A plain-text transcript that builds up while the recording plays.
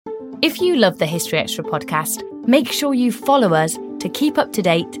If you love the History Extra podcast, make sure you follow us to keep up to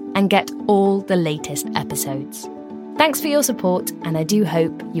date and get all the latest episodes. Thanks for your support, and I do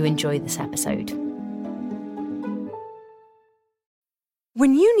hope you enjoy this episode.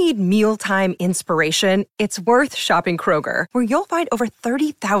 When you need mealtime inspiration, it's worth shopping Kroger, where you'll find over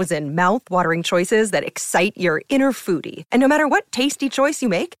 30,000 mouth-watering choices that excite your inner foodie. And no matter what tasty choice you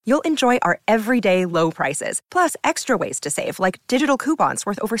make, you'll enjoy our everyday low prices, plus extra ways to save, like digital coupons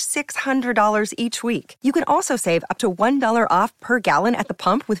worth over $600 each week. You can also save up to $1 off per gallon at the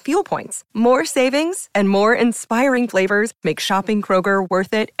pump with fuel points. More savings and more inspiring flavors make shopping Kroger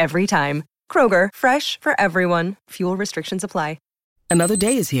worth it every time. Kroger, fresh for everyone. Fuel restrictions apply. Another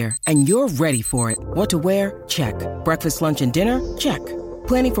day is here, and you're ready for it. What to wear? Check. Breakfast, lunch, and dinner? Check.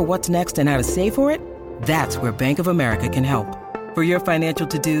 Planning for what's next and how to save for it? That's where Bank of America can help. For your financial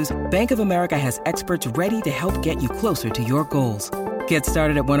to-dos, Bank of America has experts ready to help get you closer to your goals. Get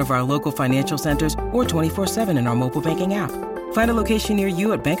started at one of our local financial centers or 24/7 in our mobile banking app. Find a location near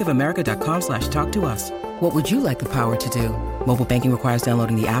you at bankofamerica.com/talktous. What would you like the power to do? Mobile banking requires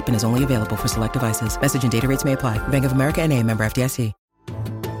downloading the app and is only available for select devices. Message and data rates may apply. Bank of America N.A., member FDIC.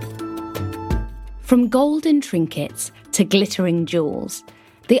 From golden trinkets to glittering jewels,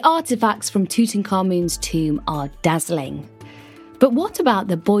 the artefacts from Tutankhamun's tomb are dazzling. But what about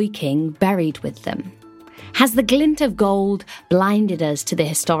the boy king buried with them? Has the glint of gold blinded us to the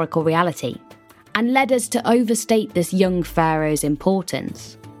historical reality and led us to overstate this young pharaoh's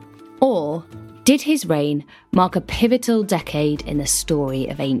importance? Or did his reign mark a pivotal decade in the story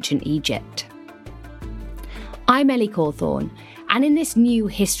of ancient Egypt? I'm Ellie Cawthorne, and in this new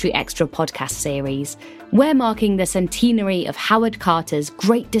History Extra podcast series, we're marking the centenary of Howard Carter's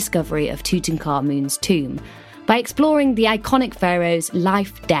great discovery of Tutankhamun's tomb by exploring the iconic pharaoh's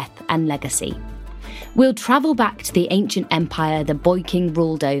life, death, and legacy. We'll travel back to the ancient empire the boy king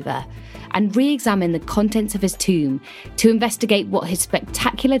ruled over and re-examine the contents of his tomb to investigate what his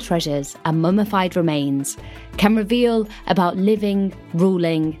spectacular treasures and mummified remains can reveal about living,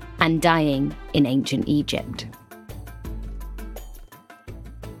 ruling, and dying in ancient Egypt.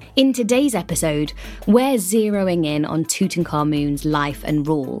 In today's episode, we're zeroing in on Tutankhamun's life and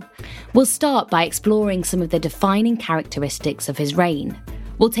rule. We'll start by exploring some of the defining characteristics of his reign.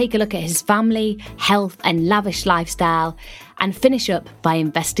 We'll take a look at his family, health, and lavish lifestyle, and finish up by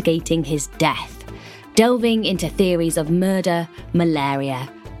investigating his death, delving into theories of murder, malaria,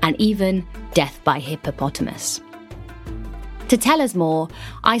 and even death by hippopotamus. To tell us more,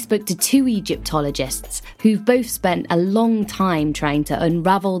 I spoke to two Egyptologists who've both spent a long time trying to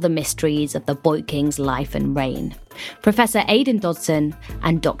unravel the mysteries of the boy king's life and reign, Professor Aidan Dodson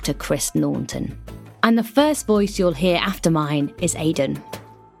and Dr. Chris Naunton. And the first voice you'll hear after mine is Aidan.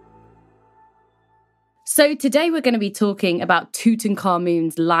 So today we're going to be talking about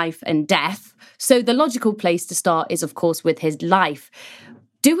Tutankhamun's life and death. So the logical place to start is, of course, with his life.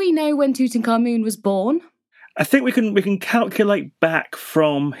 Do we know when Tutankhamun was born? I think we can calculate back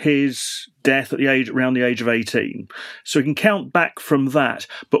from his death around the age of 18. So we can count back from that.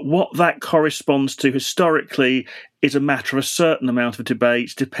 But what that corresponds to historically is a matter of a certain amount of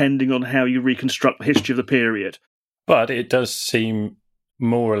debate, depending on how you reconstruct the history of the period. But it does seem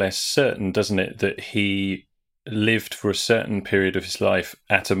more or less certain, doesn't it, that he lived for a certain period of his life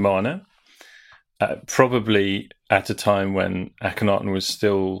at Amarna, probably at a time when Akhenaten was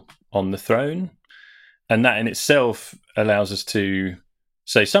still on the throne. And that in itself allows us to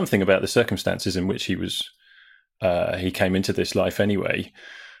say something about the circumstances in which he came into this life anyway.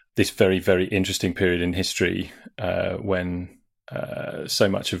 This very, very interesting period in history when so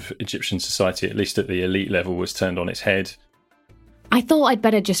much of Egyptian society, at least at the elite level, was turned on its head. I thought I'd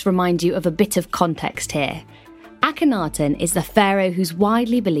better just remind you of a bit of context here. Akhenaten is the pharaoh who's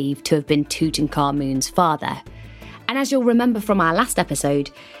widely believed to have been Tutankhamun's father. And as you'll remember from our last episode,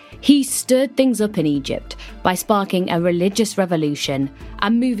 he stirred things up in Egypt by sparking a religious revolution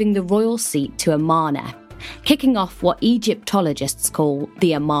and moving the royal seat to Amarna, kicking off what Egyptologists call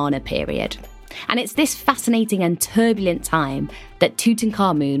the Amarna period. And it's this fascinating and turbulent time that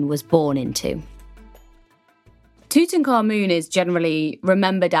Tutankhamun was born into. Tutankhamun is generally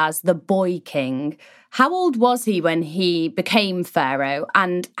remembered as the boy king. How old was he when he became pharaoh,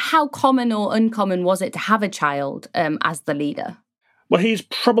 and how common or uncommon was it to have a child as the leader? Well, he's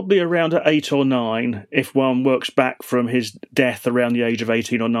probably around at 8 or 9 if one works back from his death around the age of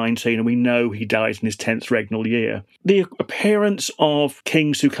 18 or 19, and we know he died in his 10th regnal year. The appearance of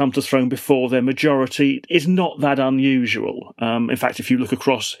kings who come to the throne before their majority is not that unusual. In fact, if you look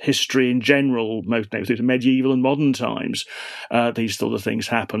across history in general, most notably medieval and modern times, these sort of things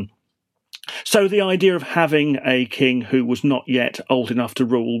happen. So the idea of having a king who was not yet old enough to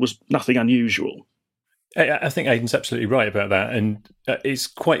rule was nothing unusual. I think Aidan's absolutely right about that. And it's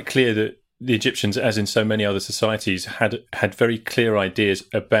quite clear that the Egyptians, as in so many other societies, had very clear ideas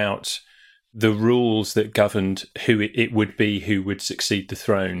about the rules that governed who it would be who would succeed the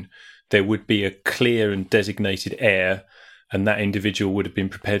throne. There would be a clear and designated heir, and that individual would have been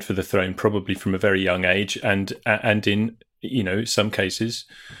prepared for the throne probably from a very young age. And in some cases,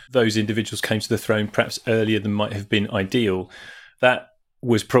 those individuals came to the throne perhaps earlier than might have been ideal. That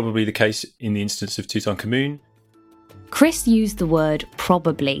was probably the case in the instance of Tutankhamun. Chris used the word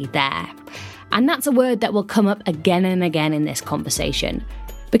probably there, and that's a word that will come up again and again in this conversation,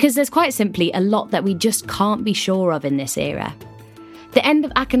 because there's quite simply a lot that we just can't be sure of in this era. The end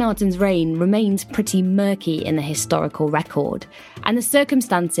of Akhenaten's reign remains pretty murky in the historical record, and the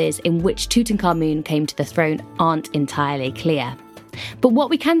circumstances in which Tutankhamun came to the throne aren't entirely clear. But what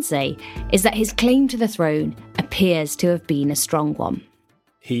we can say is that his claim to the throne appears to have been a strong one.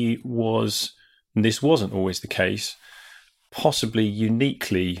 He was, and this wasn't always the case, possibly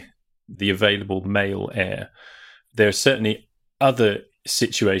uniquely the available male heir. There are certainly other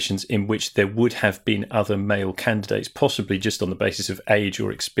situations in which there would have been other male candidates, possibly just on the basis of age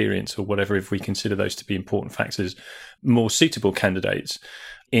or experience or whatever, if we consider those to be important factors, more suitable candidates.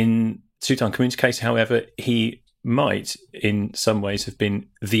 In Tutankhamun's case, however, he might in some ways have been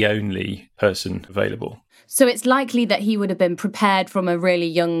the only person available. So it's likely that he would have been prepared from a really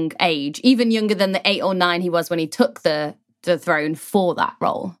young age, even younger than the 8 or 9 he was when he took the throne for that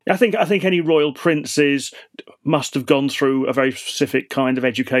role. I think any royal princes must have gone through a very specific kind of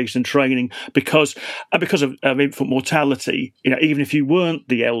education and training because of infant mortality. Even if you weren't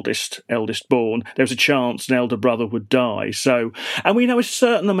the eldest born, there was a chance an elder brother would die. So, and we know a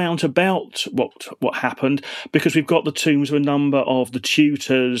certain amount about what happened because we've got the tombs of a number of the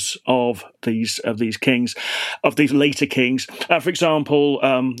tutors of these kings, of these later kings. For example,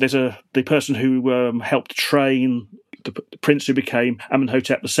 there's the person who helped train the prince who became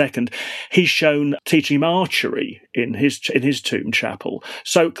Amenhotep II. He's shown teaching him archery in his tomb chapel.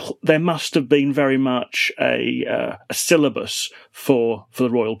 So there must have been very much a syllabus for the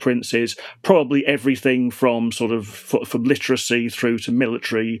royal princes, probably everything from from literacy through to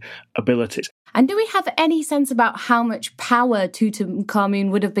military abilities. And do we have any sense about how much power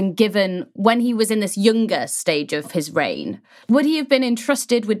Tutankhamun would have been given when he was in this younger stage of his reign? Would he have been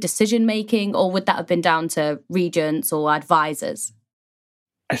entrusted with decision-making, or would that have been down to regents or advisors?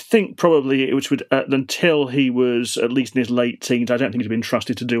 I think probably it would, until he was at least in his late teens, I don't think he'd been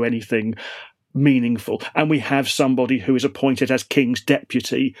trusted to do anything meaningful. And we have somebody who is appointed as king's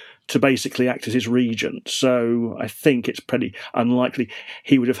deputy to basically act as his regent. So I think it's pretty unlikely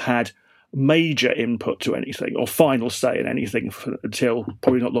he would have had major input to anything or final say in anything until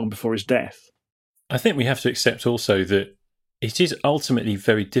probably not long before his death. I think we have to accept also that it is ultimately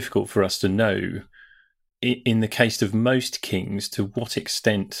very difficult for us to know, in the case of most kings, to what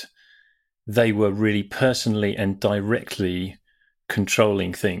extent they were really personally and directly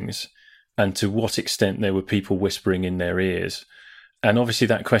controlling things, and to what extent there were people whispering in their ears. And obviously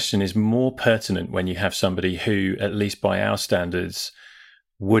that question is more pertinent when you have somebody who, at least by our standards,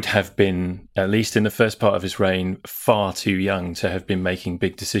 would have been, at least in the first part of his reign, far too young to have been making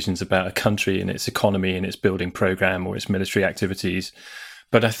big decisions about a country and its economy and its building program or its military activities.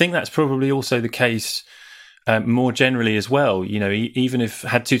 But I think that's probably also the case more generally as well. Even if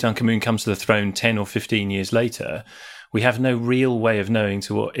had Tutankhamun come to the throne 10 or 15 years later, we have no real way of knowing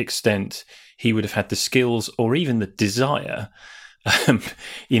to what extent he would have had the skills or even the desire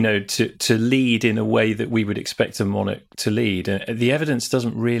to lead in a way that we would expect a monarch to lead. And the evidence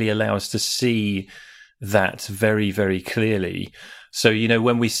doesn't really allow us to see that very, very clearly. So,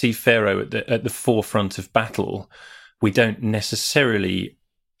 when we see Pharaoh at the forefront of battle, we don't necessarily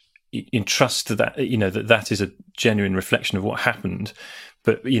entrust that, that is a genuine reflection of what happened.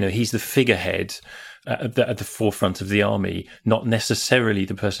 But, he's the figurehead at the forefront of the army, not necessarily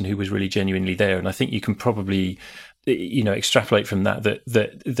the person who was really genuinely there. And I think you can probably extrapolate from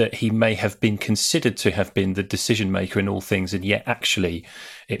that he may have been considered to have been the decision maker in all things, and yet actually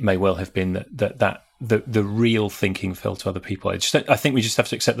it may well have been that the real thinking fell to other people. I think we just have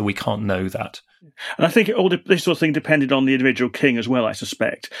to accept that we can't know that. And I think this sort of thing depended on the individual king as well, I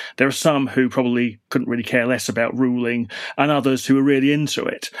suspect. There are some who probably couldn't really care less about ruling, and others who were really into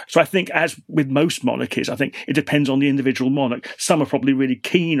it. So I think, as with most monarchies, I think it depends on the individual monarch. Some are probably really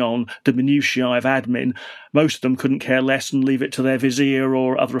keen on the minutiae of admin. Most of them couldn't care less and leave it to their vizier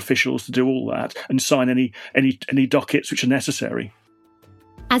or other officials to do all that and sign any dockets which are necessary.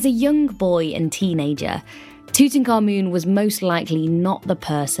 As a young boy and teenager, Tutankhamun was most likely not the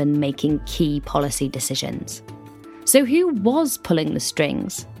person making key policy decisions. So who was pulling the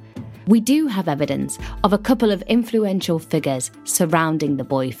strings? We do have evidence of a couple of influential figures surrounding the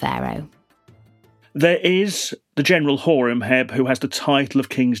boy pharaoh. There is the General Horemheb, who has the title of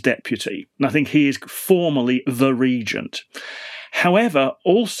King's Deputy, and I think he is formally the regent. However,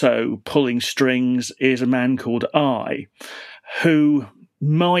 also pulling strings is a man called Ai, who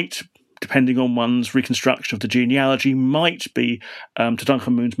might, depending on one's reconstruction of the genealogy, might be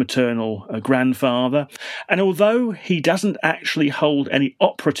Tutankhamun's maternal grandfather. And although he doesn't actually hold any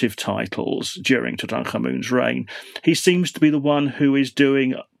operative titles during Tutankhamun's reign, he seems to be the one who is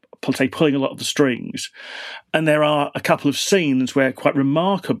pulling a lot of the strings. And there are a couple of scenes where, quite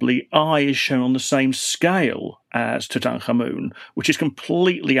remarkably, Ai is shown on the same scale as Tutankhamun, which is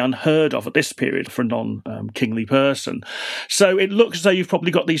completely unheard of at this period for a non-kingly person. So it looks as though you've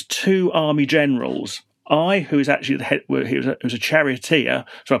probably got these two army generals. Ai, who is actually the head, he was a charioteer,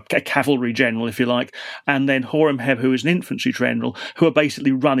 so a cavalry general, if you like, and then Horemheb, who is an infantry general, who are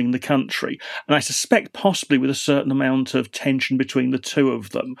basically running the country. And I suspect possibly with a certain amount of tension between the two of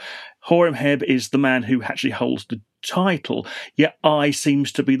them. Horemheb is the man who actually holds the title, yet Ai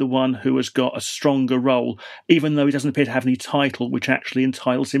seems to be the one who has got a stronger role, even though he doesn't appear to have any title which actually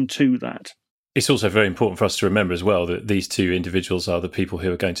entitles him to that. It's also very important for us to remember as well that these two individuals are the people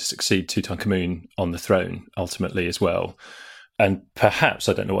who are going to succeed Tutankhamun on the throne ultimately as well. And perhaps,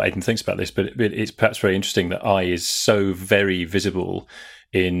 I don't know what Aidan thinks about this, but it's perhaps very interesting that Ai is so very visible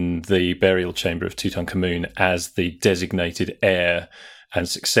in the burial chamber of Tutankhamun as the designated heir and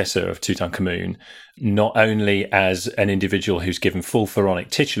successor of Tutankhamun, not only as an individual who's given full pharaonic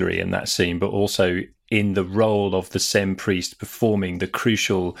titulary in that scene, but also in the role of the Sem priest performing the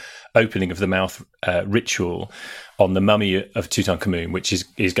crucial opening of the mouth ritual on the mummy of Tutankhamun, which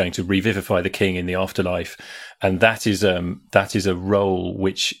is going to revivify the king in the afterlife. And that is a role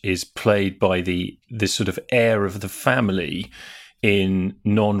which is played by the sort of heir of the family in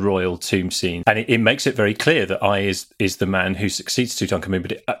non-royal tomb scenes. And it makes it very clear that Ai is the man who succeeds Tutankhamun,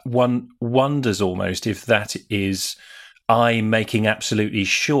 but one wonders almost if that is Ai making absolutely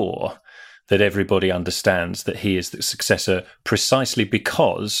sure that everybody understands that he is the successor, precisely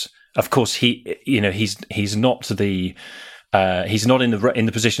because, of course, he's not the he's not in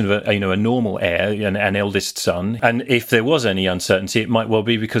the position of a normal heir, an eldest son. And if there was any uncertainty, it might well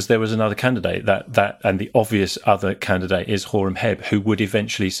be because there was another candidate. And the obvious other candidate is Horemheb, who would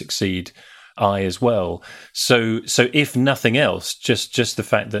eventually succeed Ai as well. So if nothing else, just the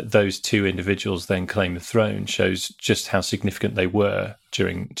fact that those two individuals then claim the throne shows just how significant they were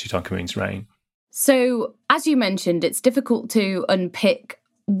during Tutankhamun's reign. So, as you mentioned, it's difficult to unpick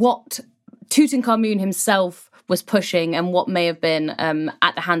what Tutankhamun himself was pushing and what may have been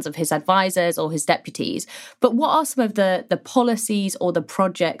at the hands of his advisors or his deputies. But what are some of the policies or the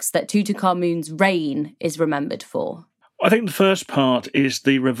projects that Tutankhamun's reign is remembered for? I think the first part is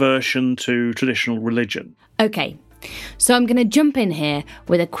the reversion to traditional religion. Okay, so I'm going to jump in here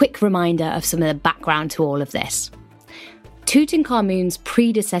with a quick reminder of some of the background to all of this. Tutankhamun's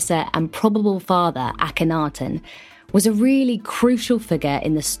predecessor and probable father, Akhenaten, was a really crucial figure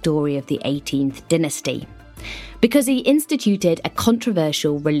in the story of the 18th dynasty, because he instituted a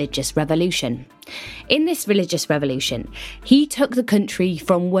controversial religious revolution. In this religious revolution, he took the country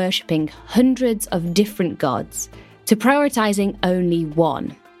from worshipping hundreds of different gods to prioritising only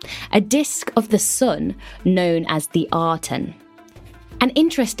one, a disk of the sun known as the Aten. And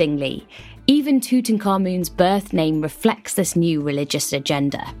interestingly, even Tutankhamun's birth name reflects this new religious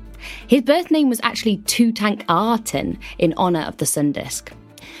agenda. His birth name was actually Tutankhaten in honour of the sun disk.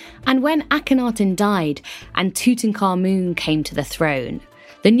 And when Akhenaten died and Tutankhamun came to the throne,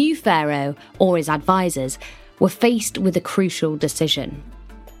 the new pharaoh or his advisors were faced with a crucial decision.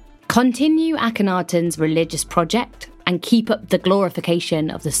 Continue Akhenaten's religious project and keep up the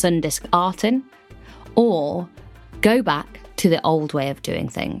glorification of the sun disk Aten, or go back to the old way of doing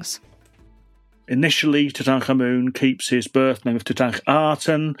things. Initially, Tutankhamun keeps his birth name of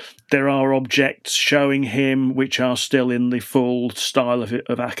Tutankhaten. There are objects showing him which are still in the full style of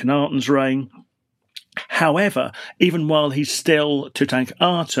Akhenaten's reign. However, even while he's still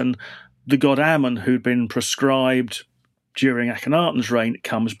Tutankhaten, the god Amun, who'd been proscribed during Akhenaten's reign,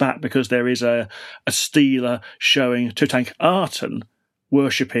 comes back because there is a stela showing Tutankhaten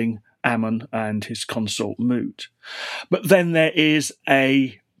worshipping Amun and his consort Mut. But then there is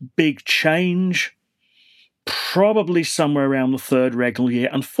a big change, probably somewhere around the third regnal year.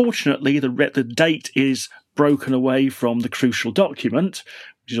 Unfortunately, the date is broken away from the crucial document,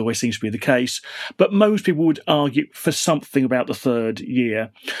 which which always seems to be the case. But most people would argue for something about the third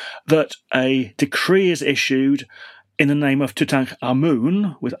year, that a decree is issued in the name of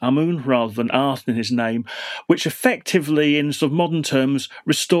Tutankhamun, with Amun rather than Art in his name, which effectively, in sort of modern terms,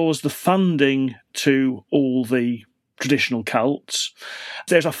 restores the funding to all the traditional cults.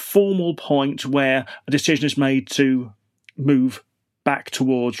 There's a formal point where a decision is made to move back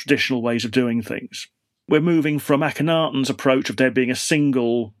towards traditional ways of doing things. We're moving from Akhenaten's approach of there being a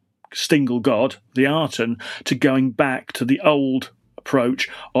single god, the Aten, to going back to the old approach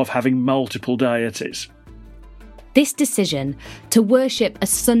of having multiple deities. This decision to worship a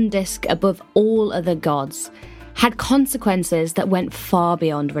sun disk above all other gods had consequences that went far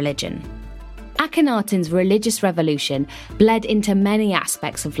beyond religion. Akhenaten's religious revolution bled into many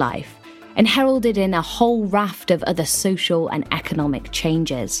aspects of life and heralded in a whole raft of other social and economic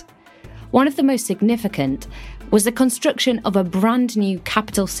changes. One of the most significant was the construction of a brand new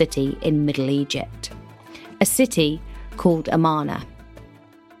capital city in Middle Egypt, a city called Amarna.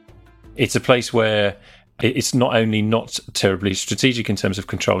 It's a place where it's not only not terribly strategic in terms of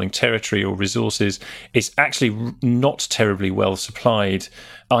controlling territory or resources, it's actually not terribly well supplied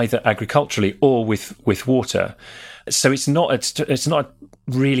either agriculturally or with water. So it's not a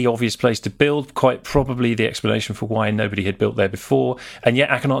really obvious place to build, quite probably the explanation for why nobody had built there before. And yet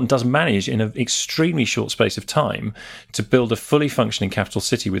Akhenaten does manage in an extremely short space of time to build a fully functioning capital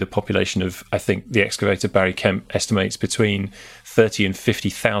city with a population of, I think the excavator Barry Kemp estimates between 30 and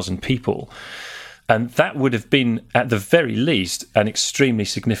 50,000 people. And that would have been, at the very least, an extremely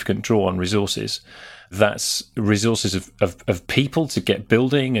significant draw on resources. That's resources of people to get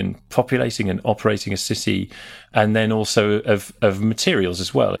building and populating and operating a city, and then also of materials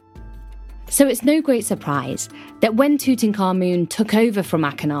as well. So it's no great surprise that when Tutankhamun took over from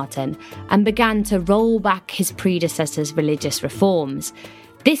Akhenaten and began to roll back his predecessor's religious reforms,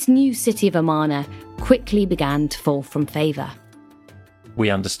 this new city of Amarna quickly began to fall from favour. We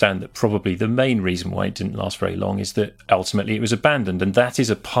understand that probably the main reason why it didn't last very long is that ultimately it was abandoned, and that is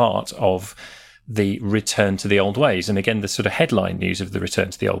a part of the return to the old ways. And again, the sort of headline news of the return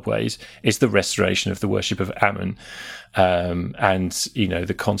to the old ways is the restoration of the worship of Amun, and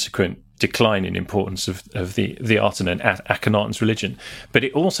the consequent decline in importance of the Aten and Akhenaten's religion. But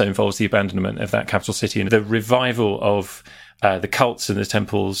it also involves the abandonment of that capital city and the revival of the cults and the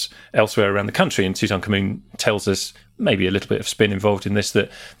temples elsewhere around the country. And Tutankhamun tells us, maybe a little bit of spin involved in this, that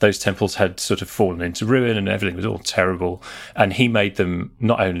those temples had sort of fallen into ruin and everything was all terrible. And he made them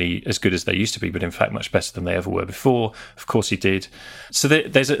not only as good as they used to be, but in fact much better than they ever were before. Of course he did. So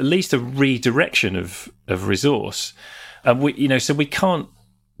there's at least a redirection of resource. And we can't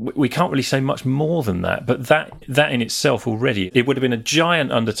really say much more than that. But that in itself already, it would have been a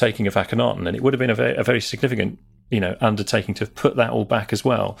giant undertaking of Akhenaten, and it would have been a very significant undertaking to put that all back as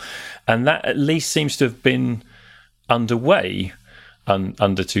well. And that at least seems to have been underway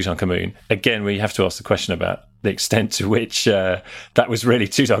under Tutankhamun. Again, we have to ask the question about the extent to which that was really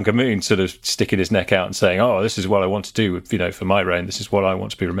Tutankhamun sort of sticking his neck out and saying, "Oh, this is what I want to do, for my reign. This is what I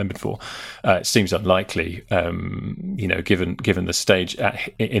want to be remembered for." It seems unlikely, given the stage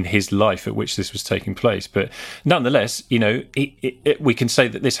in his life at which this was taking place. But nonetheless, we can say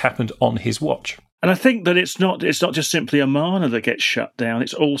that this happened on his watch. And I think that it's not just simply Amarna that gets shut down,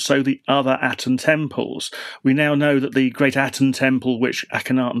 it's also the other Aten temples. We now know that the great Aten temple, which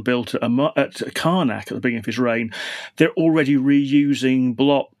Akhenaten built at Karnak at the beginning of his reign, they're already reusing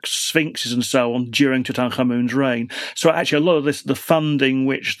blocks, sphinxes and so on during Tutankhamun's reign. So actually a lot of this, the funding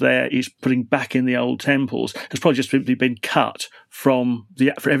which there is putting back in the old temples, has probably just simply been cut for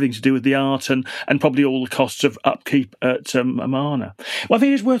everything to do with the art and probably all the costs of upkeep at Amarna. What I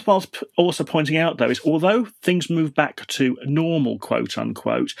think is worthwhile also pointing out, though, is although things move back to normal, quote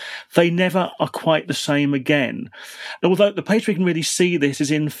unquote, they never are quite the same again. Although the place we can really see this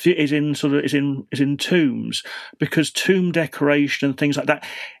is in tombs, because tomb decoration and things like that,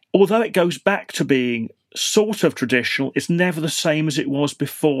 although it goes back to being sort of traditional, it's never the same as it was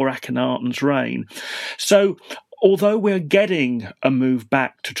before Akhenaten's reign. So although we're getting a move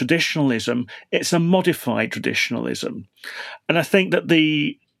back to traditionalism, it's a modified traditionalism. And I think that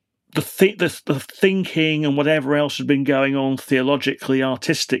the thinking and whatever else has been going on theologically,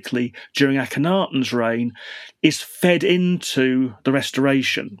 artistically during Akhenaten's reign is fed into the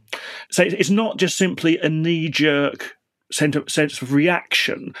restoration. So it's not just simply a knee-jerk sense of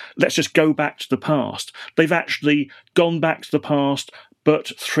reaction. Let's just go back to the past. They've actually gone back to the past,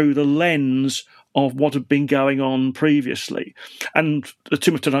 but through the lens of what had been going on previously. And the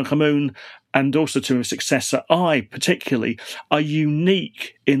tomb of Tutankhamun and also the tomb of his successor, particularly, are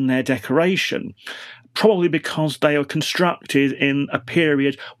unique in their decoration, probably because they are constructed in a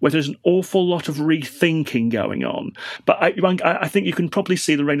period where there's an awful lot of rethinking going on. But I think you can probably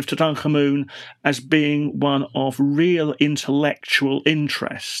see the reign of Tutankhamun as being one of real intellectual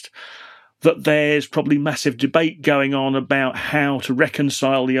interest. That there's probably massive debate going on about how to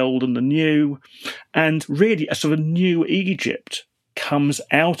reconcile the old and the new, and really a sort of new Egypt comes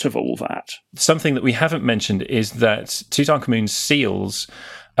out of all that. Something that we haven't mentioned is that Tutankhamun's seals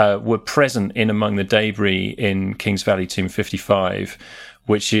were present in among the debris in Kings Valley Tomb 55,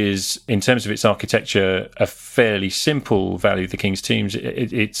 which is, in terms of its architecture, a fairly simple Valley of the King's tombs.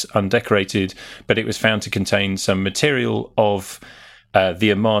 It's undecorated, but it was found to contain some material of the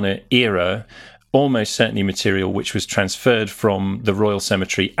Amarna era, almost certainly material which was transferred from the royal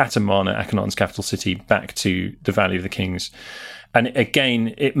cemetery at Amarna, Akhenaten's capital city, back to the Valley of the Kings. And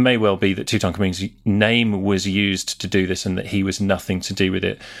again, it may well be that Tutankhamun's name was used to do this and that he was nothing to do with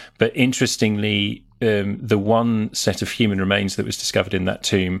it. But interestingly, the one set of human remains that was discovered in that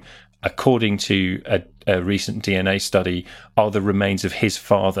tomb, according to a recent DNA study, are the remains of his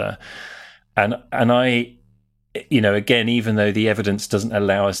father. And I... again, even though the evidence doesn't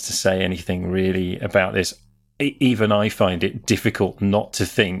allow us to say anything really about this, even I find it difficult not to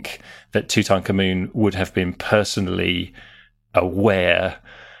think that Tutankhamun would have been personally aware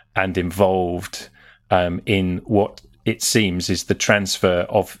and involved in what it seems is the transfer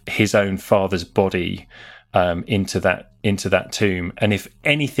of his own father's body into that tomb. And if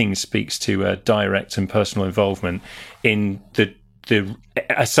anything speaks to a direct and personal involvement in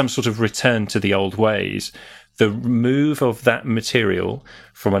some sort of return to the old ways, the move of that material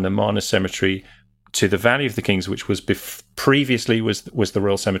from an Amarna cemetery to the Valley of the Kings, which was previously was the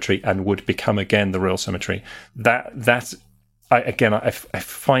royal cemetery and would become again the royal cemetery. I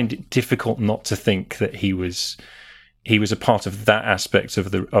find it difficult not to think that he was a part of that aspect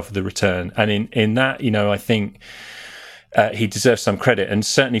of the return. And in that, I think he deserves some credit. And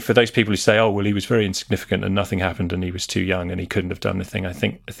certainly for those people who say, "Oh, well, he was very insignificant and nothing happened and he was too young and he couldn't have done the thing," I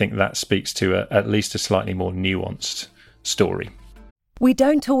think that speaks to at least a slightly more nuanced story. We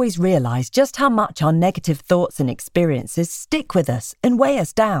don't always realise just how much our negative thoughts and experiences stick with us and weigh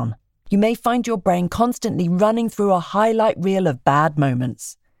us down. You may find your brain constantly running through a highlight reel of bad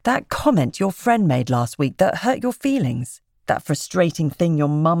moments. That comment your friend made last week that hurt your feelings. That frustrating thing your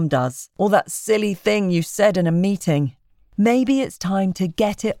mum does. Or that silly thing you said in a meeting. Maybe it's time to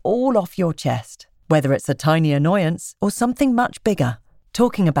get it all off your chest. Whether it's a tiny annoyance or something much bigger,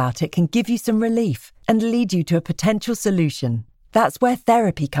 talking about it can give you some relief and lead you to a potential solution. That's where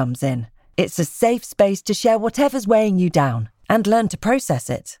therapy comes in. It's a safe space to share whatever's weighing you down and learn to process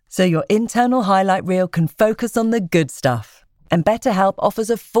it, so your internal highlight reel can focus on the good stuff. And BetterHelp offers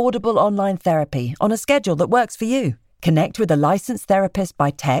affordable online therapy on a schedule that works for you. Connect with a licensed therapist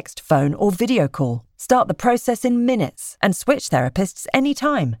by text, phone, or video call. Start the process in minutes and switch therapists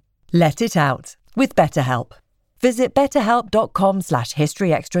anytime. Let it out with BetterHelp. Visit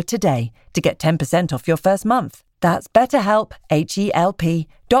betterhelp.com/historyextra today to get 10% off your first month. That's BetterHelp,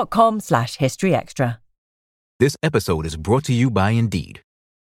 HELP.com/historyextra. This episode is brought to you by Indeed.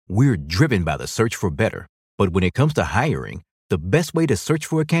 We're driven by the search for better, but when it comes to hiring, the best way to search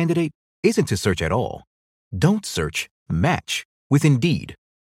for a candidate isn't to search at all. Don't search, match with Indeed.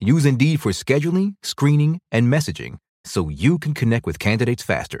 Use Indeed for scheduling, screening, and messaging so you can connect with candidates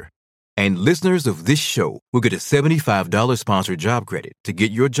faster. And listeners of this show will get a $75 sponsored job credit to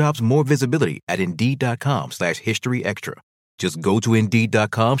get your jobs more visibility at Indeed.com/historyextra. Just go to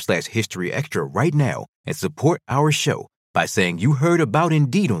Indeed.com/historyextra right now and support our show by saying you heard about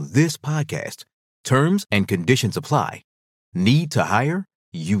Indeed on this podcast. Terms and conditions apply. Need to hire?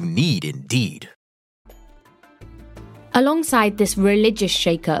 You need Indeed. Alongside this religious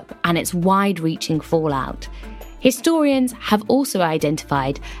shakeup and its wide-reaching fallout, historians have also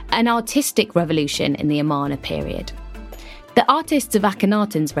identified an artistic revolution in the Amarna period. The artists of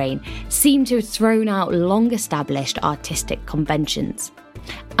Akhenaten's reign seem to have thrown out long-established artistic conventions.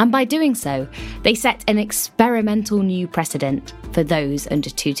 And by doing so, they set an experimental new precedent for those under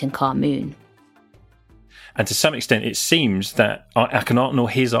Tutankhamun. And to some extent, it seems that Akhenaten or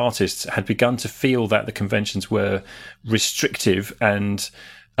his artists had begun to feel that the conventions were restrictive and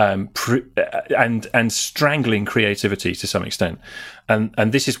strangling creativity to some extent.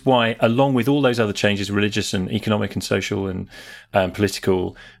 And this is why, along with all those other changes, religious and economic and social and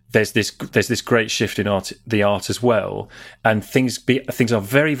political, there's this great shift in the art as well. And things are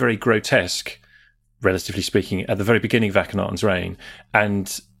very, very grotesque, relatively speaking, at the very beginning of Akhenaten's reign.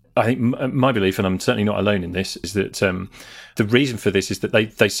 And I think my belief, and I'm certainly not alone in this, is that the reason for this is that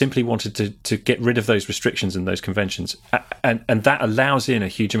they simply wanted to get rid of those restrictions and those conventions, and that allows in a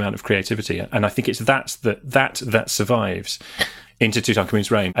huge amount of creativity. And I think it's that survives into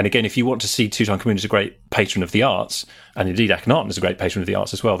Tutankhamun's reign. And again, if you want to see Tutankhamun as a great patron of the arts, and indeed Akhenaten as a great patron of the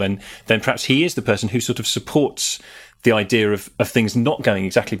arts as well, then perhaps he is the person who sort of supports the idea of things not going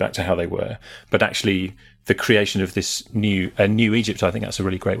exactly back to how they were, but actually the creation of this new Egypt. I think that's a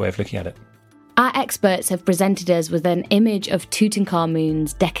really great way of looking at it. Our experts have presented us with an image of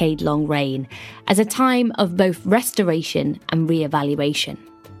Tutankhamun's decade-long reign as a time of both restoration and re-evaluation.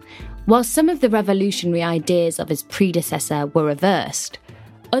 While some of the revolutionary ideas of his predecessor were reversed,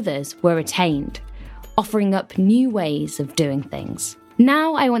 others were retained, offering up new ways of doing things.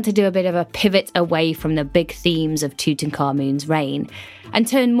 Now I want to do a bit of a pivot away from the big themes of Tutankhamun's reign and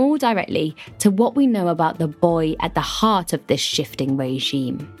turn more directly to what we know about the boy at the heart of this shifting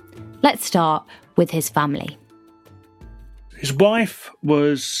regime. Let's start with his family. His wife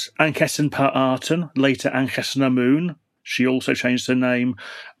was Ankhesenpa-Aten, later Ankhesenamun. She also changed her name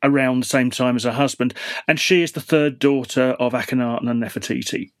around the same time as her husband, and she is the third daughter of Akhenaten and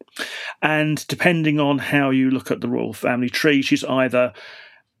Nefertiti. And depending on how you look at the royal family tree, she's either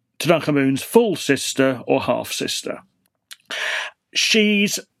Tutankhamun's full sister or half-sister.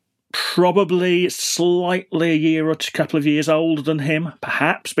 She's probably slightly a year or a couple of years older than him,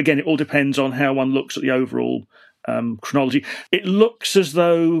 perhaps. But again, it all depends on how one looks at the overall chronology. It looks as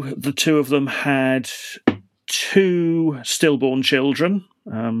though the two of them had 2 stillborn children.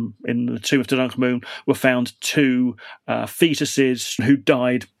 In the tomb of Tutankhamun were found 2 fetuses who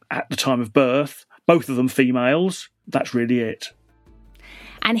died at the time of birth, both of them females. That's really it.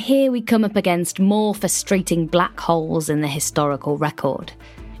 And here we come up against more frustrating black holes in the historical record.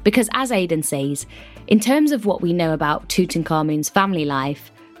 Because as Aidan says, in terms of what we know about Tutankhamun's family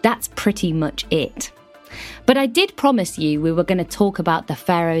life, that's pretty much it. But I did promise you we were going to talk about the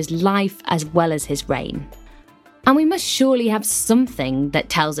pharaoh's life as well as his reign. And we must surely have something that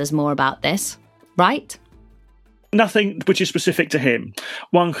tells us more about this, right? Nothing which is specific to him.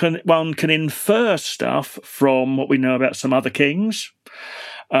 One can infer stuff from what we know about some other kings.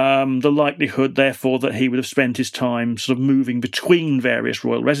 The likelihood, therefore, that he would have spent his time sort of moving between various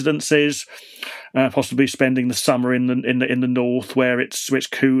royal residences, possibly spending the summer in the north where it's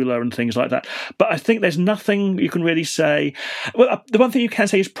cooler and things like that. But I think there's nothing you can really say. Well, the one thing you can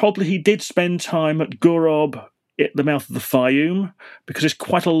say is probably he did spend time at Ghurab, at the mouth of the Fayum, because there's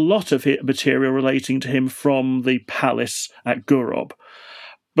quite a lot of material relating to him from the palace at Ghurab.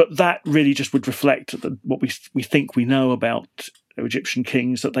 But that really just would reflect what we think we know about Egyptian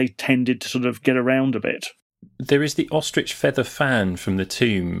kings, that they tended to sort of get around a bit. There is the ostrich feather fan from the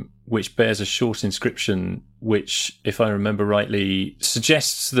tomb, which bears a short inscription, which, if I remember rightly,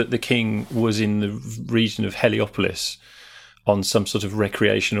 suggests that the king was in the region of Heliopolis on some sort of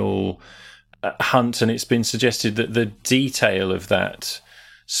recreational hunt, and it's been suggested that the detail of that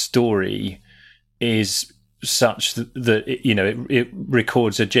story is such that it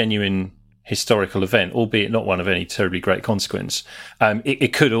records a genuine historical event, albeit not one of any terribly great consequence.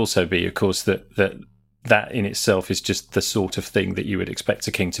 It could also be, of course, that in itself is just the sort of thing that you would expect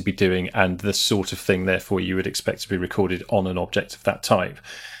a king to be doing, and the sort of thing, therefore, you would expect to be recorded on an object of that type.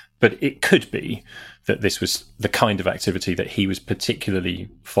 But it could be that this was the kind of activity that he was particularly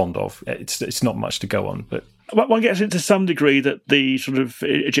fond of. It's not much to go on, but one gets into some degree that the sort of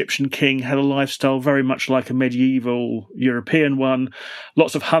Egyptian king had a lifestyle very much like a medieval European one.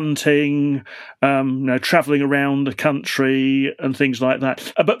 Lots of hunting, travelling around the country and things like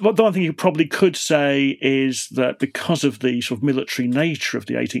that. But the one thing you probably could say is that because of the sort of military nature of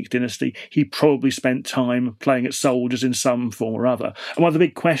the 18th dynasty, he probably spent time playing at soldiers in some form or other. And one of the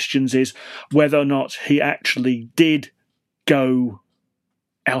big questions is whether or not he actually did go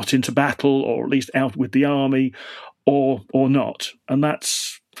out into battle, or at least out with the army, or not. And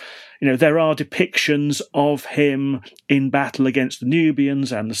that's, there are depictions of him in battle against the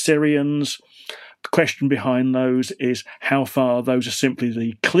Nubians and the Syrians. The question behind those is how far those are simply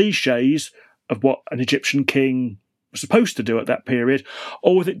the cliches of what an Egyptian king was supposed to do at that period,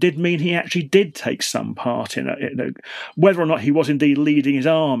 or whether it did mean he actually did take some part in it. Whether or not he was indeed leading his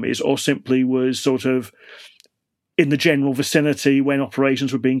armies, or simply was sort of in the general vicinity when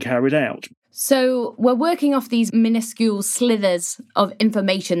operations were being carried out. So we're working off these minuscule slithers of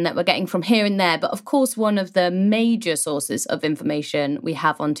information that we're getting from here and there. But of course, one of the major sources of information we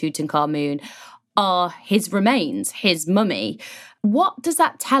have on Tutankhamun are his remains, his mummy. What does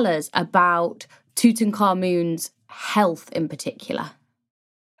that tell us about Tutankhamun's health in particular?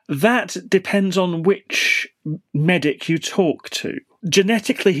 That depends on which medic you talk to.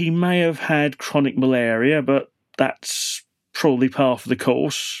 Genetically, he may have had chronic malaria, but that's probably par for the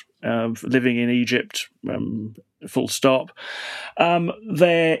course of living in Egypt, full stop.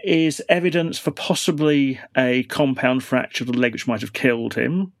 There is evidence for possibly a compound fracture of the leg which might have killed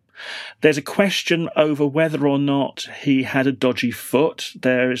him. There's a question over whether or not he had a dodgy foot.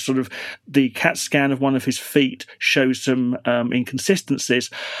 There is the CAT scan of one of his feet shows some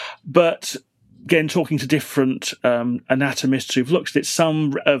inconsistencies, but again, talking to different anatomists who've looked at it,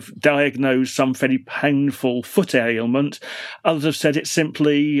 some have diagnosed some fairly painful foot ailment. Others have said it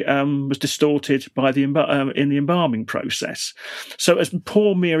simply was distorted by in the embalming process. So as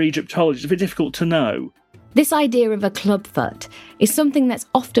poor mere Egyptologists, it's a bit difficult to know. This idea of a clubfoot is something that's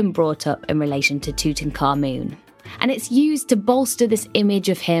often brought up in relation to Tutankhamun, and it's used to bolster this image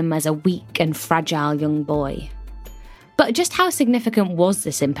of him as a weak and fragile young boy. But just how significant was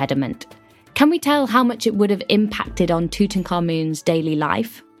this impediment? Can we tell how much it would have impacted on Tutankhamun's daily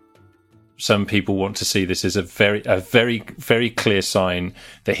life? Some people want to see this as a very, very clear sign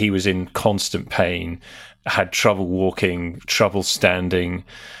that he was in constant pain, had trouble walking, trouble standing.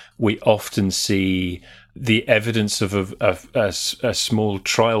 We often see the evidence of a small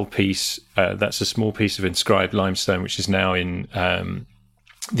trial piece. That's a small piece of inscribed limestone, which is now in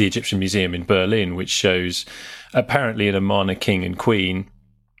the Egyptian Museum in Berlin, which shows apparently an Amarna king and queen,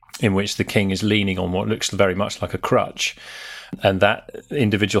 in which the king is leaning on what looks very much like a crutch. And that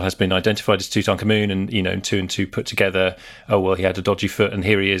individual has been identified as Tutankhamun, and, two and two put together, oh, well, he had a dodgy foot and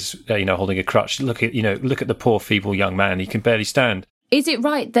here he is, holding a crutch. Look at the poor, feeble young man. He can barely stand. Is it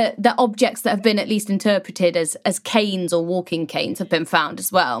right that the objects that have been at least interpreted as canes or walking canes have been found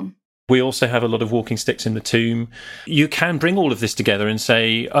as well? We also have a lot of walking sticks in the tomb. You can bring all of this together and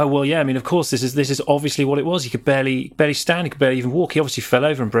say, oh, well, yeah, I mean, of course, this is obviously what it was. He could barely stand. He could barely even walk. He obviously fell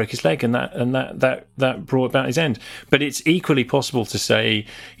over and broke his leg, and that brought about his end. But it's equally possible to say,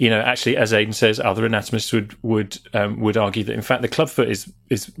 actually, as Aidan says, other anatomists would argue that, in fact, the clubfoot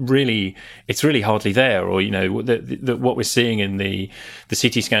is really hardly there, or that what we're seeing in the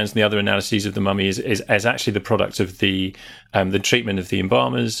CT scans and the other analyses of the mummy is actually the product of the treatment of the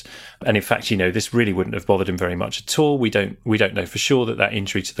embalmers. And in fact, this really wouldn't have bothered him very much at all. We don't know for sure that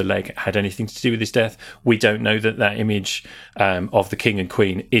injury to the leg had anything to do with his death. We don't know that image of the king and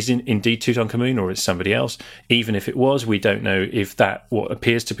queen is indeed Tutankhamun or it's somebody else. Even if it was, we don't know if that what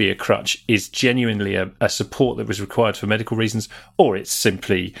appears to be a crutch is genuinely a support that was required for medical reasons, or it's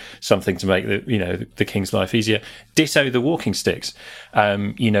simply something to make the king's life easier. Ditto the walking sticks. There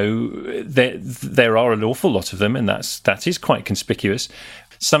are an awful lot of them, and that is quite conspicuous.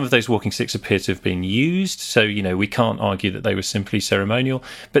 Some of those walking sticks appear to have been used, so we can't argue that they were simply ceremonial.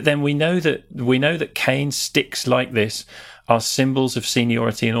 But then we know that cane sticks like this are symbols of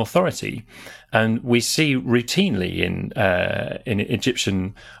seniority and authority, and we see routinely in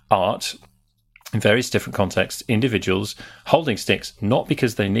Egyptian art, in various different contexts, individuals holding sticks not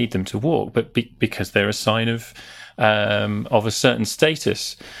because they need them to walk, but because they're a sign of a certain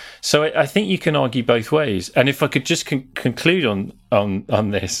status. So I think you can argue both ways. And if I could just conclude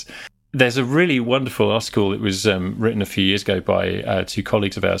on this, there's a really wonderful article that was written a few years ago by two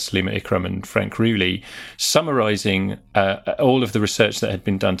colleagues of ours, Salima Ikram and Frank Rooley, summarising all of the research that had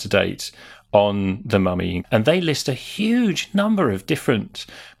been done to date on the mummy, and they list a huge number of different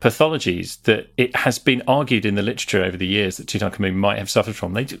pathologies that it has been argued in the literature over the years that Tutankhamun might have suffered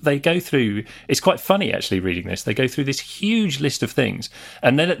from. They go through, it's quite funny actually reading this, they go through this huge list of things,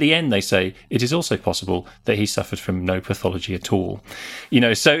 and then at the end they say it is also possible that he suffered from no pathology at all.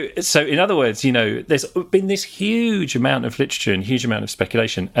 So in other words, there's been this huge amount of literature and huge amount of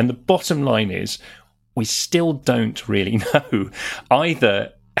speculation, and the bottom line is we still don't really know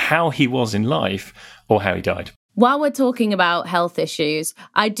either how he was in life or how he died. While we're talking about health issues,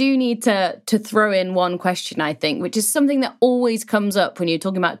 I do need to throw in one question, I think, which is something that always comes up when you're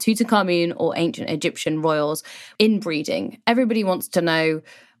talking about Tutankhamun or ancient Egyptian royals: inbreeding. Everybody wants to know,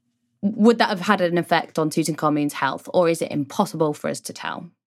 would that have had an effect on Tutankhamun's health, or is it impossible for us to tell?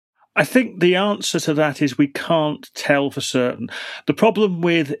 I think the answer to that is we can't tell for certain. The problem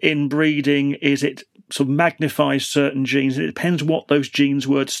with inbreeding is it sort of magnifies certain genes. It depends what those genes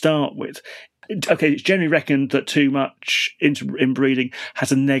were to start with. Okay, it's generally reckoned that too much inbreeding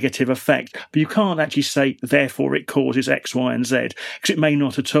has a negative effect, but you can't actually say, therefore, it causes X, Y, and Z, because it may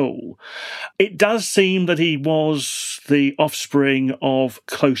not at all. It does seem that he was the offspring of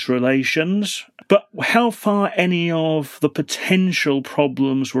close relations, but how far any of the potential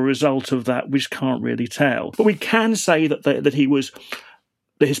problems were a result of that, we just can't really tell. But we can say that he was...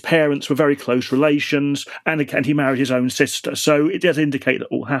 his parents were very close relations, and he married his own sister. So it does indicate that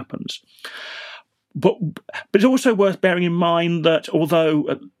all happens. But it's also worth bearing in mind that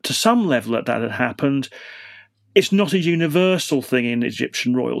although to some level that had happened, it's not a universal thing in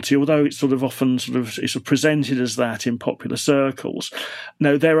Egyptian royalty, although it's often presented as that in popular circles.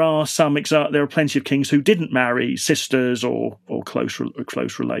 No, there are plenty of kings who didn't marry sisters or close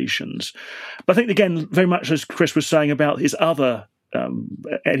relations. But I think, again, very much as Chris was saying about his other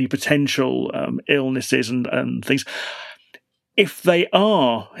any potential illnesses and things, if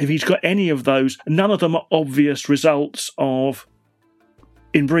he's got any of those, none of them are obvious results of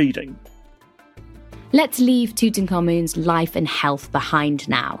inbreeding. Let's leave Tutankhamun's life and health behind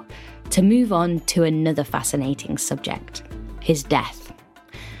now to move on to another fascinating subject, his death.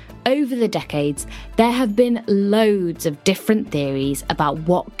 Over the decades, there have been loads of different theories about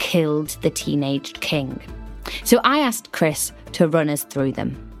what killed the teenaged king. So I asked Chris to run us through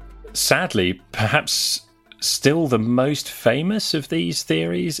them. Sadly, perhaps still the most famous of these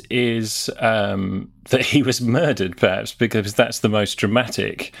theories is that he was murdered, perhaps, because that's the most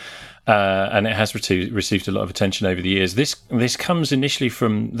dramatic. And it has received a lot of attention over the years. This comes initially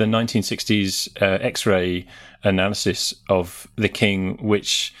from the 1960s X-ray analysis of the king,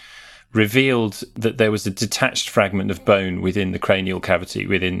 which revealed that there was a detached fragment of bone within the cranial cavity,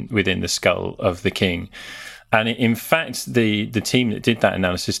 within the skull of the king. And in fact, the team that did that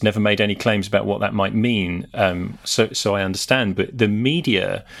analysis never made any claims about what that might mean. So I understand, but the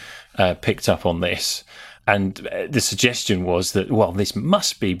media picked up on this. And the suggestion was that, well, this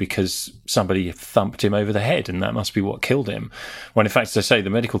must be because somebody thumped him over the head and that must be what killed him. When in fact, as I say, the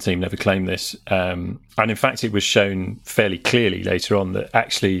medical team never claimed this. And in fact, it was shown fairly clearly later on that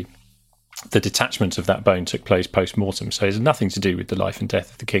actually the detachment of that bone took place post-mortem. So it has nothing to do with the life and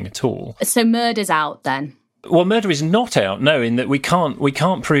death of the king at all. So murder's out then? Well, murder is not out, no, in that we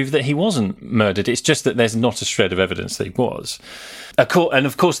can't prove that he wasn't murdered. It's just that there's not a shred of evidence that he was. And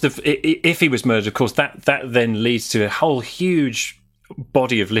of course, if he was murdered, of course, that then leads to a whole huge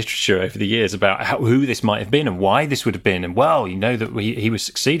body of literature over the years about who this might have been and why this would have been. And well, you know that he was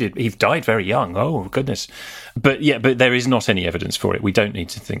succeeded. He died very young. Oh goodness! But there is not any evidence for it. We don't need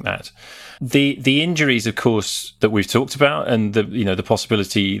to think that. The injuries, of course, that we've talked about, and the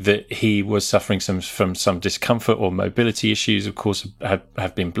possibility that he was suffering from some discomfort or mobility issues, of course,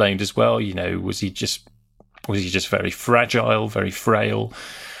 have been blamed as well. Was he just very fragile, very frail?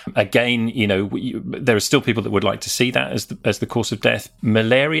 Again, there are still people that would like to see that as the cause of death.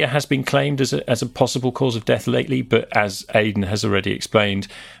 Malaria has been claimed as a possible cause of death lately, but as Aidan has already explained,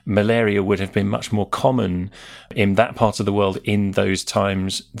 malaria would have been much more common in that part of the world in those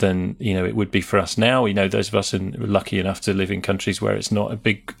times than it would be for us now. Those of us lucky enough to live in countries where it's not a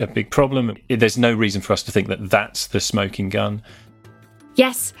big problem. There's no reason for us to think that that's the smoking gun.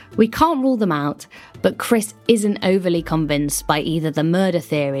 Yes, we can't rule them out, but Chris isn't overly convinced by either the murder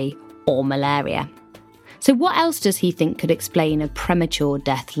theory or malaria. So what else does he think could explain a premature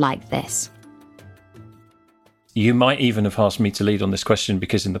death like this? You might even have asked me to lead on this question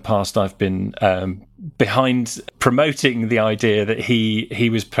because in the past I've been behind promoting the idea that he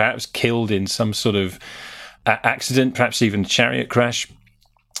was perhaps killed in some sort of accident, perhaps even a chariot crash.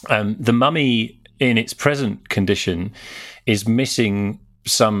 The mummy in its present condition is missing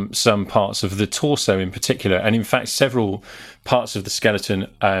some parts of the torso in particular, and in fact several parts of the skeleton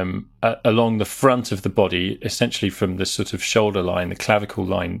along the front of the body, essentially from the sort of shoulder line, the clavicle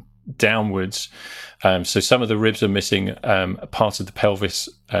line downwards. So some of the ribs are missing, part of the pelvis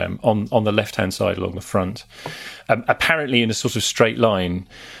on the left-hand side along the front, apparently in a sort of straight line,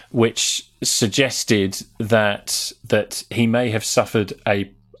 which suggested that he may have suffered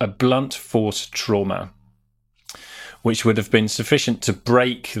a blunt force trauma, which would have been sufficient to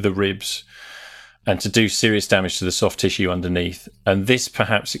break the ribs and to do serious damage to the soft tissue underneath. And this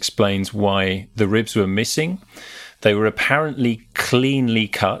perhaps explains why the ribs were missing. They were apparently cleanly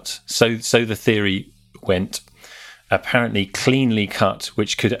cut, so the theory went, apparently cleanly cut,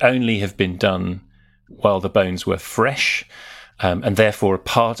 which could only have been done while the bones were fresh, and therefore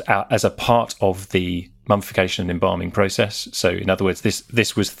as a part of the mummification and embalming process. So in other words,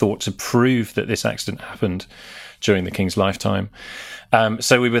 this was thought to prove that this accident happened during the king's lifetime.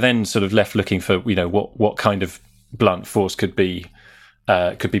 So we were then sort of left looking for, what kind of blunt force could be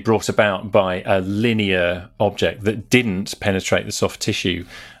brought about by a linear object that didn't penetrate the soft tissue.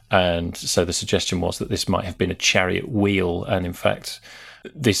 And so the suggestion was that this might have been a chariot wheel. And in fact,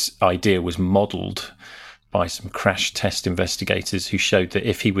 this idea was modelled by some crash test investigators who showed that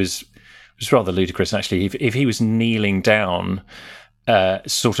if he was, it was rather ludicrous actually, if he was kneeling down,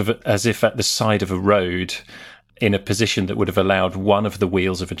 sort of as if at the side of a road, in a position that would have allowed one of the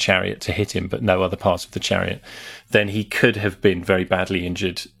wheels of a chariot to hit him, but no other part of the chariot, then he could have been very badly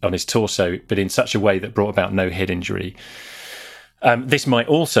injured on his torso, but in such a way that brought about no head injury. This might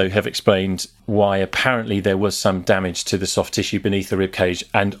also have explained why apparently there was some damage to the soft tissue beneath the ribcage,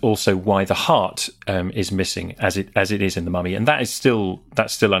 and also why the heart is missing, as it is in the mummy, and that's still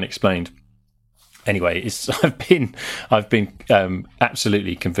unexplained. Anyway, I've been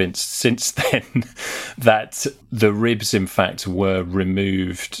absolutely convinced since then that the ribs, in fact, were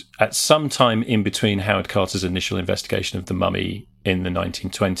removed at some time in between Howard Carter's initial investigation of the mummy in the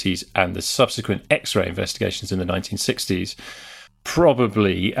 1920s and the subsequent X-ray investigations in the 1960s.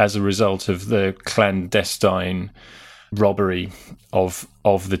 Probably as a result of the clandestine robbery of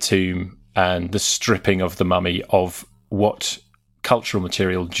the tomb and the stripping of the mummy of what cultural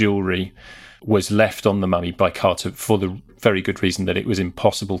material, jewellery, was left on the mummy by Carter, for the very good reason that it was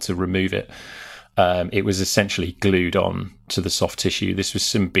impossible to remove it. It was essentially glued on to the soft tissue. This was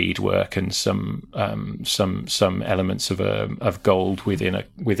some beadwork and some elements of gold within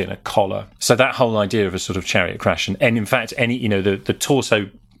a collar. So that whole idea of a sort of chariot crash, and in fact the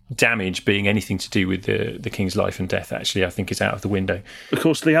torso damage being anything to do with the king's life and death, actually, I think is out of the window. Of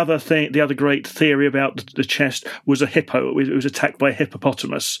course, the other great theory about the chest was a hippo. It was attacked by a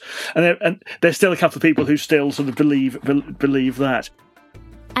hippopotamus, and there's still a couple of people who still sort of believe that.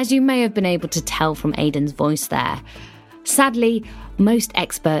 As you may have been able to tell from Aidan's voice there, sadly, most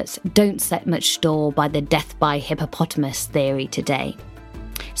experts don't set much store by the death by hippopotamus theory today.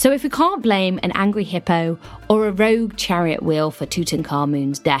 So if we can't blame an angry hippo or a rogue chariot wheel for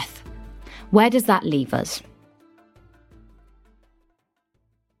Tutankhamun's death, where does that leave us?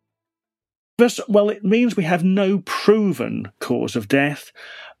 Well, it means we have no proven cause of death.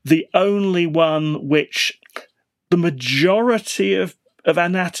 The only one which the majority of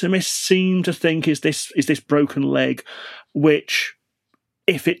anatomists seem to think is this broken leg, which,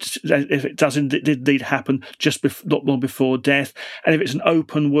 if it does indeed happen, not long before death, and if it's an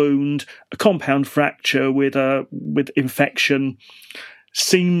open wound, a compound fracture with infection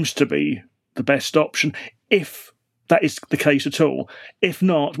seems to be the best option, if that is the case at all. If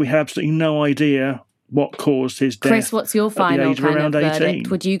not, we have absolutely no idea what caused his death. Chris, what's your final kind of verdict? 18.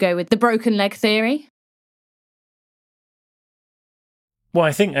 Would you go with the broken leg theory? Well,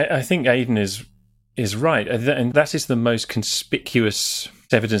 I think Aidan is right, and that is the most conspicuous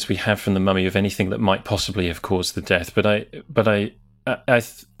evidence we have from the mummy of anything that might possibly have caused the death. But I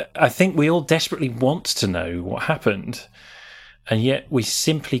think we all desperately want to know what happened, and yet we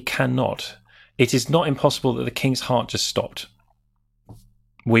simply cannot. It is not impossible that the king's heart just stopped.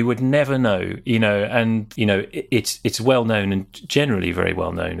 We would never know, and it's well known, and generally very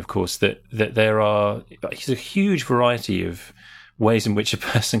well known, of course, that there are a huge variety of ways in which a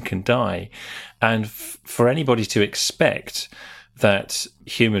person can die, and for anybody to expect that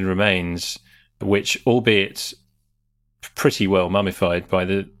human remains, which albeit pretty well mummified by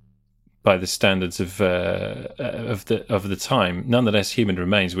the standards of the time, nonetheless human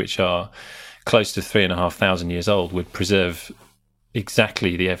remains which are close to 3,500 years old would preserve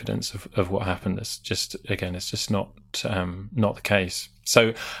exactly the evidence of what happened. It's just not the case.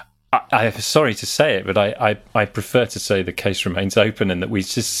 So I'm sorry to say it, but I prefer to say the case remains open and that we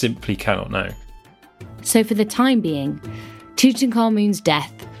just simply cannot know. So for the time being, Tutankhamun's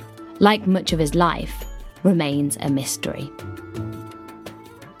death, like much of his life, remains a mystery.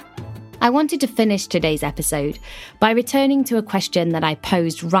 I wanted to finish today's episode by returning to a question that I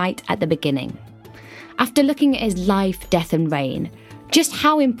posed right at the beginning. After looking at his life, death and reign, just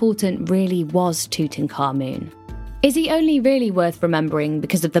how important really was Tutankhamun? Is he only really worth remembering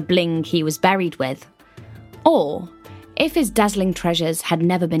because of the bling he was buried with? Or, if his dazzling treasures had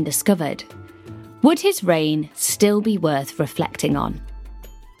never been discovered, would his reign still be worth reflecting on?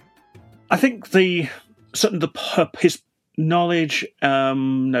 I think his knowledge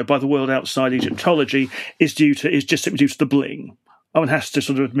by the world outside Egyptology is just simply due to the bling. One has to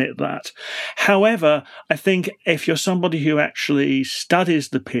sort of admit that. However, I think if you're somebody who actually studies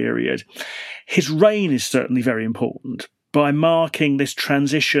the period, his reign is certainly very important by marking this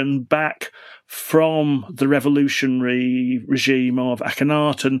transition back from the revolutionary regime of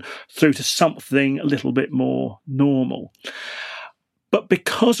Akhenaten through to something a little bit more normal. But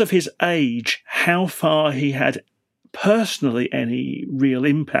because of his age, how far he had personally any real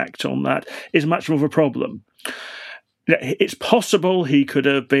impact on that is much more of a problem. It's possible he could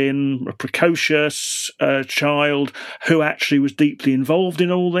have been a precocious child who actually was deeply involved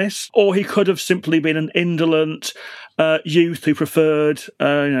in all this, or he could have simply been an indolent youth who preferred,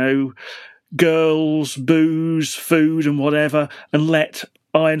 girls, booze, food and whatever, and let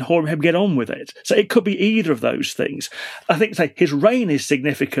Iron Horemheb get on with it? So it could be either of those things. I think, say, his reign is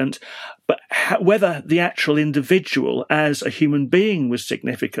significant, but whether the actual individual as a human being was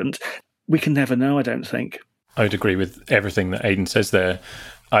significant, we can never know, I don't think. I would agree with everything that Aidan says there.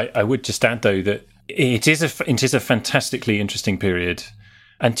 I would just add, though, that it is a fantastically interesting period.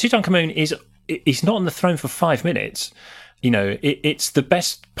 And Tutankhamun he's not on the throne for 5 minutes. It's the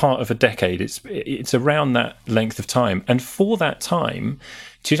best part of a decade. It's around that length of time. And for that time,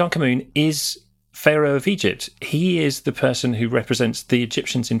 Tutankhamun is Pharaoh of Egypt. He is the person who represents the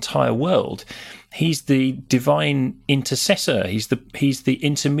Egyptians' entire world. He's the divine intercessor. He's the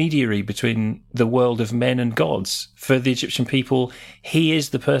intermediary between the world of men and gods. For the Egyptian people, he is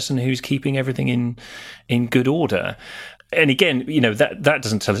the person who's keeping everything in good order. And again, that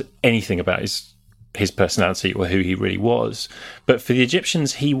doesn't tell us anything about his personality or who he really was. But for the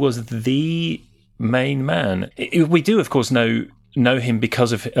Egyptians, he was the main man. We do, of course, know him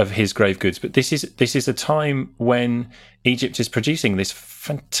because of his grave goods, but this is a time when Egypt is producing this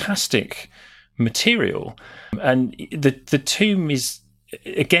fantastic material. And the tomb is,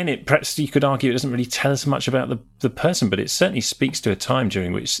 again, perhaps you could argue it doesn't really tell us much about the person, but it certainly speaks to a time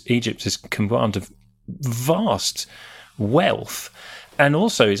during which Egypt is command of vast wealth, and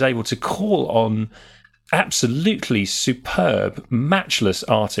also is able to call on absolutely superb, matchless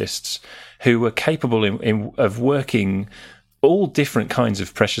artists who were capable of working all different kinds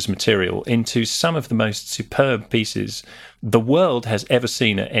of precious material into some of the most superb pieces the world has ever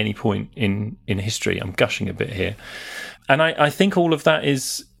seen at any point in history. I'm gushing a bit here. And I think all of that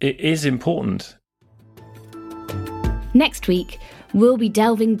is important. Next week, we'll be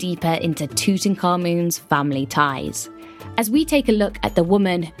delving deeper into Tutankhamun's family ties, as we take a look at the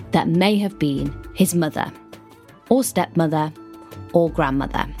woman that may have been his mother, or stepmother, or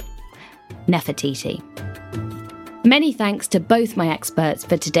grandmother, Nefertiti. Many thanks to both my experts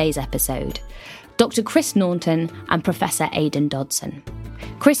for today's episode, Dr. Chris Naunton and Professor Aidan Dodson.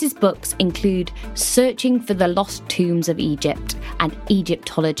 Chris's books include Searching for the Lost Tombs of Egypt and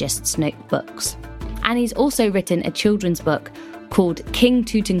Egyptologists' Notebooks. And he's also written a children's book called King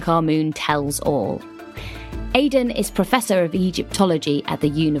Tutankhamun Tells All. Aidan is Professor of Egyptology at the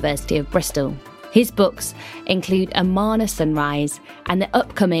University of Bristol. His books include Amarna Sunrise and the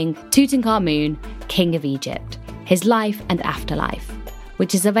upcoming Tutankhamun, King of Egypt, His Life and Afterlife,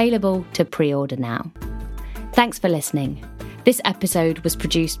 which is available to pre-order now. Thanks for listening. This episode was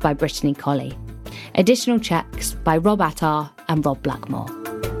produced by Brittany Colley. Additional checks by Rob Attar and Rob Blackmore.